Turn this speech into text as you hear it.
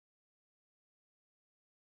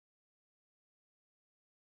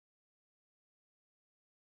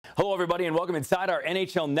Hello, everybody, and welcome inside our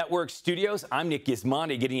NHL Network studios. I'm Nick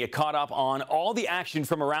Gismondi, getting you caught up on all the action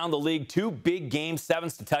from around the league. Two big Game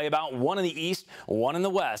 7s to tell you about, one in the East, one in the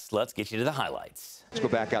West. Let's get you to the highlights. Let's go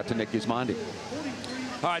back out to Nick Gismondi.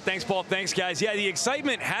 All right, thanks, Paul. Thanks, guys. Yeah, the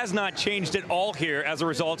excitement has not changed at all here as a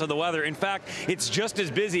result of the weather. In fact, it's just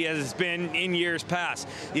as busy as it's been in years past.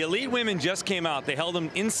 The elite women just came out. They held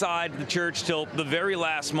them inside the church till the very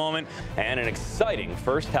last moment. And an exciting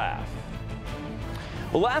first half.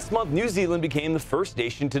 Well, last month, New Zealand became the first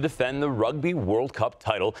nation to defend the Rugby World Cup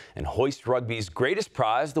title and hoist rugby's greatest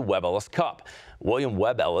prize, the Webb Ellis Cup. William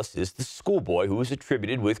Webb Ellis is the schoolboy who is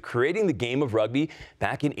attributed with creating the game of rugby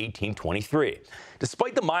back in 1823.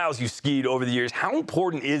 Despite the miles you skied over the years, how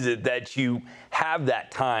important is it that you have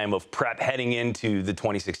that time of prep heading into the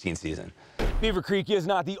 2016 season? Beaver Creek is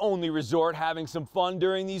not the only resort having some fun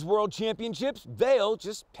during these World Championships. Vail,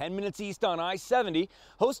 just 10 minutes east on I-70,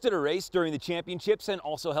 hosted a race during the championships and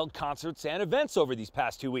also held concerts and events over these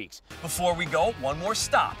past 2 weeks. Before we go, one more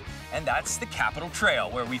stop, and that's the Capitol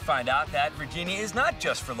Trail, where we find out that Virginia is not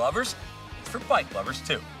just for lovers, it's for bike lovers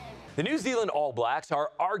too. The New Zealand All Blacks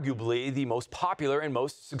are arguably the most popular and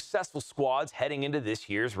most successful squads heading into this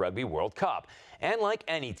year's Rugby World Cup. And like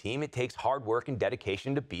any team, it takes hard work and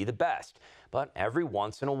dedication to be the best. But every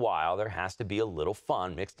once in a while, there has to be a little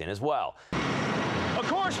fun mixed in as well. A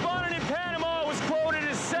correspondent in Panama was quoted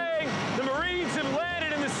as saying, "The Marines have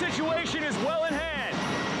landed and the situation is well in hand."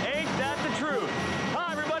 Ain't that the truth?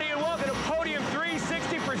 Hi, everybody, and welcome to Podium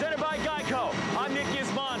 360 presented by Geico. I'm Nick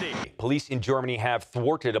Gismondi. Police in Germany have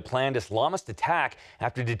thwarted a planned Islamist attack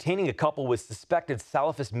after detaining a couple with suspected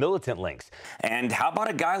Salafist militant links. And how about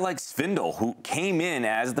a guy like Svindal, who came in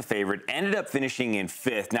as the favorite, ended up finishing in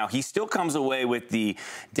 5th. Now, he still comes away with the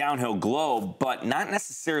downhill globe, but not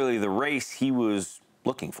necessarily the race he was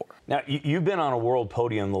looking for. Now, you've been on a world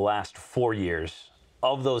podium the last 4 years.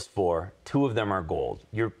 Of those 4, 2 of them are gold.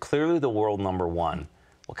 You're clearly the world #1.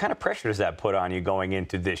 What kind of pressure does that put on you going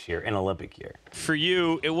into this year, an Olympic year? For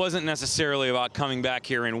you, it wasn't necessarily about coming back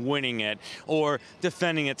here and winning it or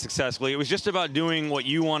defending it successfully. It was just about doing what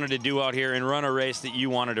you wanted to do out here and run a race that you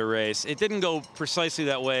wanted to race. It didn't go precisely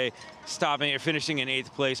that way, stopping or finishing in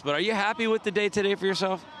 8th place. But are you happy with the day today for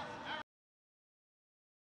yourself?